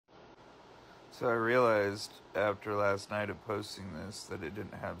So I realized after last night of posting this that it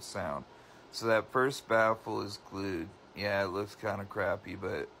didn't have sound. So that first baffle is glued. Yeah, it looks kind of crappy,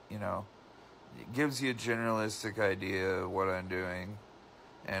 but, it gives you a generalistic idea of what I'm doing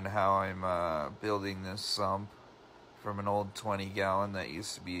and how I'm building this sump from an old 20-gallon that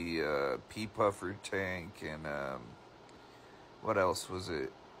used to be a pea puffer tank and, what else was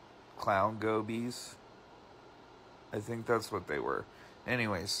it? Clown gobies? I think that's what they were.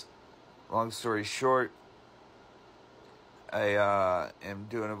 Anyways, long story short, I am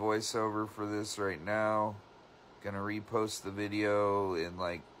doing a voiceover for this right now. Gonna repost the video in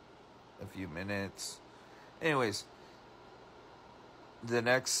like a few minutes. Anyways, the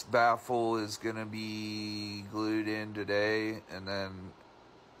next baffle is gonna be glued in today, and then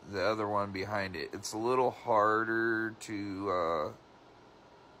the other one behind it. It's a little harder to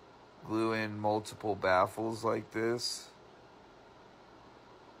glue in multiple baffles like this,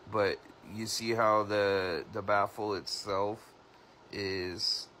 but you see how the baffle itself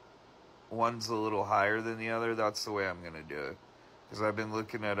is, one's a little higher than the other. That's the way I'm going to do it, because I've been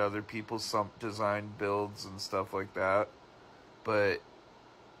looking at other people's sump design builds and stuff like that, but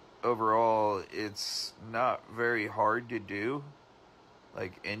overall it's not very hard to do.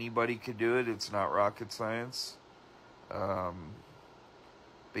 Like, anybody could do it. It's not rocket science. But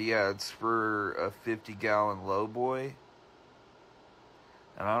yeah, it's for a 50-gallon lowboy.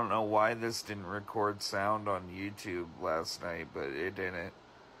 And I don't know why this didn't record sound on YouTube last night, but it didn't.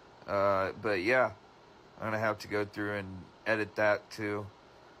 But yeah, I'm going to have to go through and edit that too.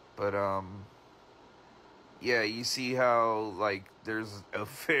 But, yeah, you see how, like, there's a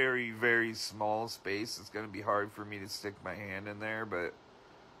very, very small space. It's going to be hard for me to stick my hand in there, but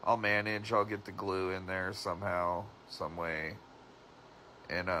I'll manage. I'll get the glue in there somehow, some way.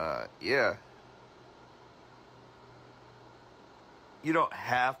 And, yeah. You don't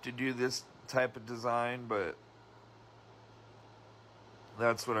have to do this type of design, but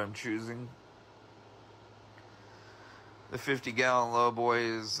that's what I'm choosing. The 50-gallon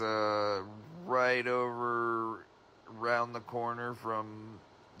lowboy is right over around the corner from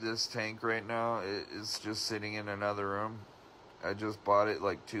this tank right now. It's just sitting in another room. I just bought it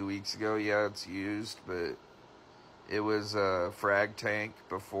like 2 weeks ago. Yeah, it's used, but it was a frag tank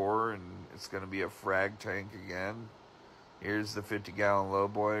before, and it's going to be a frag tank again. Here's the 50-gallon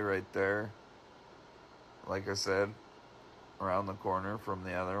lowboy right there. Like I said, around the corner from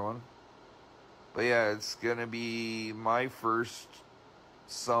the other one. But yeah, it's going to be my first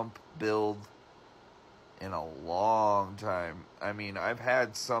sump build in a long time. I mean, I've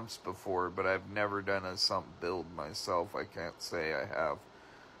had sumps before, but I've never done a sump build myself. I can't say I have.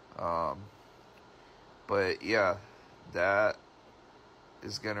 But yeah, that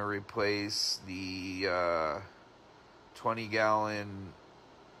is going to replace the 25-gallon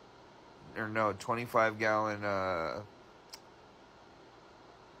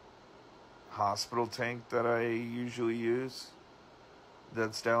hospital tank that I usually use.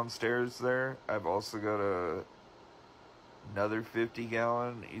 That's downstairs there. I've also got another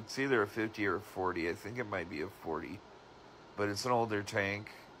 50-gallon. It's either a 50 or a 40. I think it might be a 40. But it's an older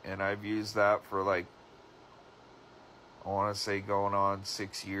tank, and I've used that for like, I want to say going on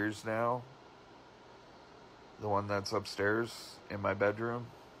 6 years now. The one that's upstairs in my bedroom.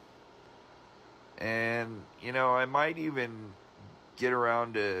 And, I might even get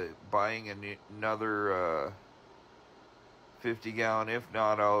around to buying another 50-gallon. If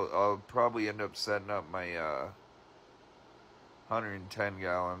not, I'll probably end up setting up my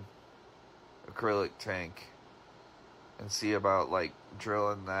 110-gallon acrylic tank and see about, like,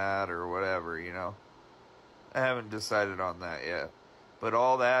 drilling that or whatever, I haven't decided on that yet. But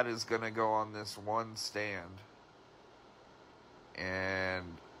all that is going to go on this one stand.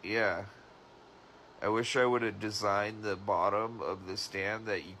 And, yeah, I wish I would have designed the bottom of the stand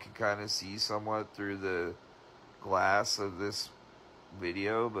that you could kind of see somewhat through the glass of this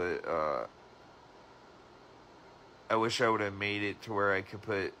video, but I wish I would have made it to where I could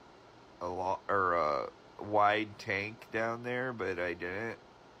put a wide tank down there, but I didn't.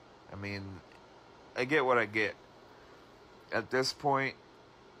 I mean, I get what I get. At this point,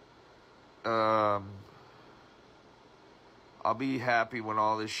 I'll be happy when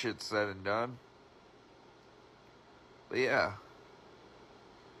all this shit's said and done. But yeah,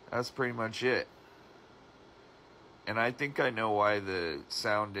 that's pretty much it. And I think I know why the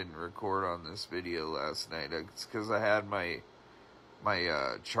sound didn't record on this video last night. It's because I had my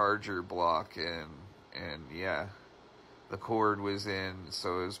charger block and yeah, the cord was in,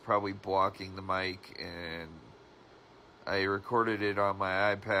 so it was probably blocking the mic, and I recorded it on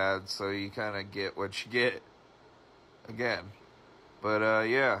my iPad, so you kind of get what you get again. But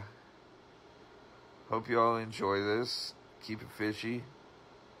yeah, hope you all enjoy this. Keep it fishy.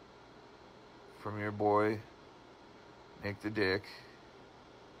 From your boy, Nick the Dick.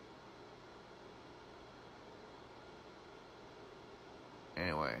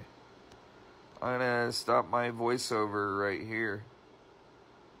 Anyway, I'm gonna stop my voiceover right here.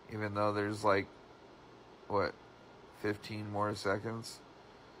 Even though there's like, what, 15 more seconds?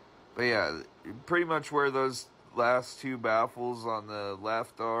 But yeah, pretty much where those last two baffles on the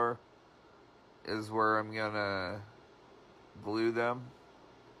left are is where I'm gonna glue them.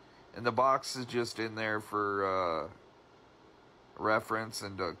 And the box is just in there for reference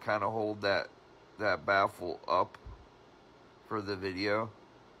and to kind of hold that baffle up for the video.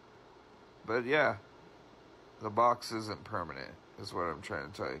 But yeah, the box isn't permanent, is what I'm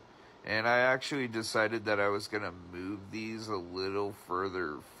trying to tell you. And I actually decided that I was going to move these a little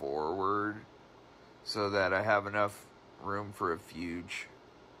further forward so that I have enough room for a fuge,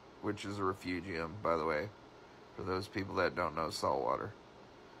 which is a refugium, by the way, for those people that don't know saltwater.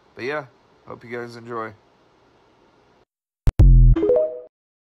 But yeah, hope you guys enjoy.